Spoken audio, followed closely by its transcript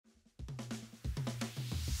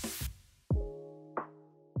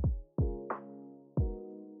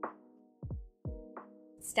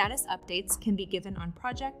Status updates can be given on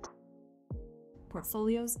project,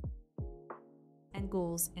 portfolios, and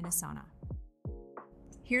goals in Asana.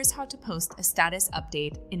 Here's how to post a status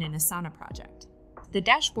update in an Asana project. The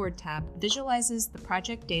Dashboard tab visualizes the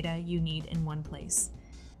project data you need in one place.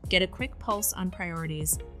 Get a quick pulse on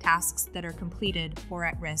priorities, tasks that are completed or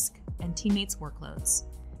at risk, and teammates' workloads.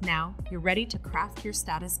 Now, you're ready to craft your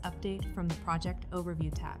status update from the Project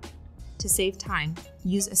Overview tab. To save time,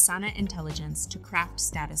 use Asana Intelligence to craft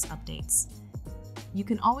status updates. You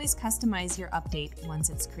can always customize your update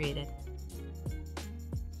once it's created.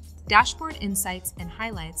 Dashboard insights and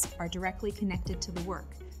highlights are directly connected to the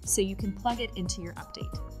work, so you can plug it into your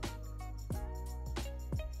update.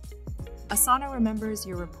 Asana remembers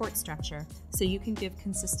your report structure, so you can give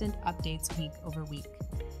consistent updates week over week.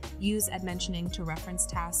 Use @mentioning to reference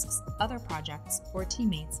tasks, other projects, or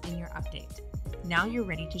teammates in your update. Now you're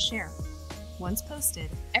ready to share. Once posted,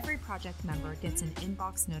 every project member gets an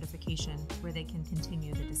inbox notification where they can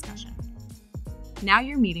continue the discussion. Now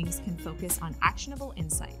your meetings can focus on actionable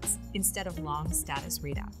insights instead of long status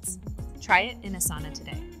readouts. Try it in Asana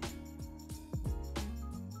today.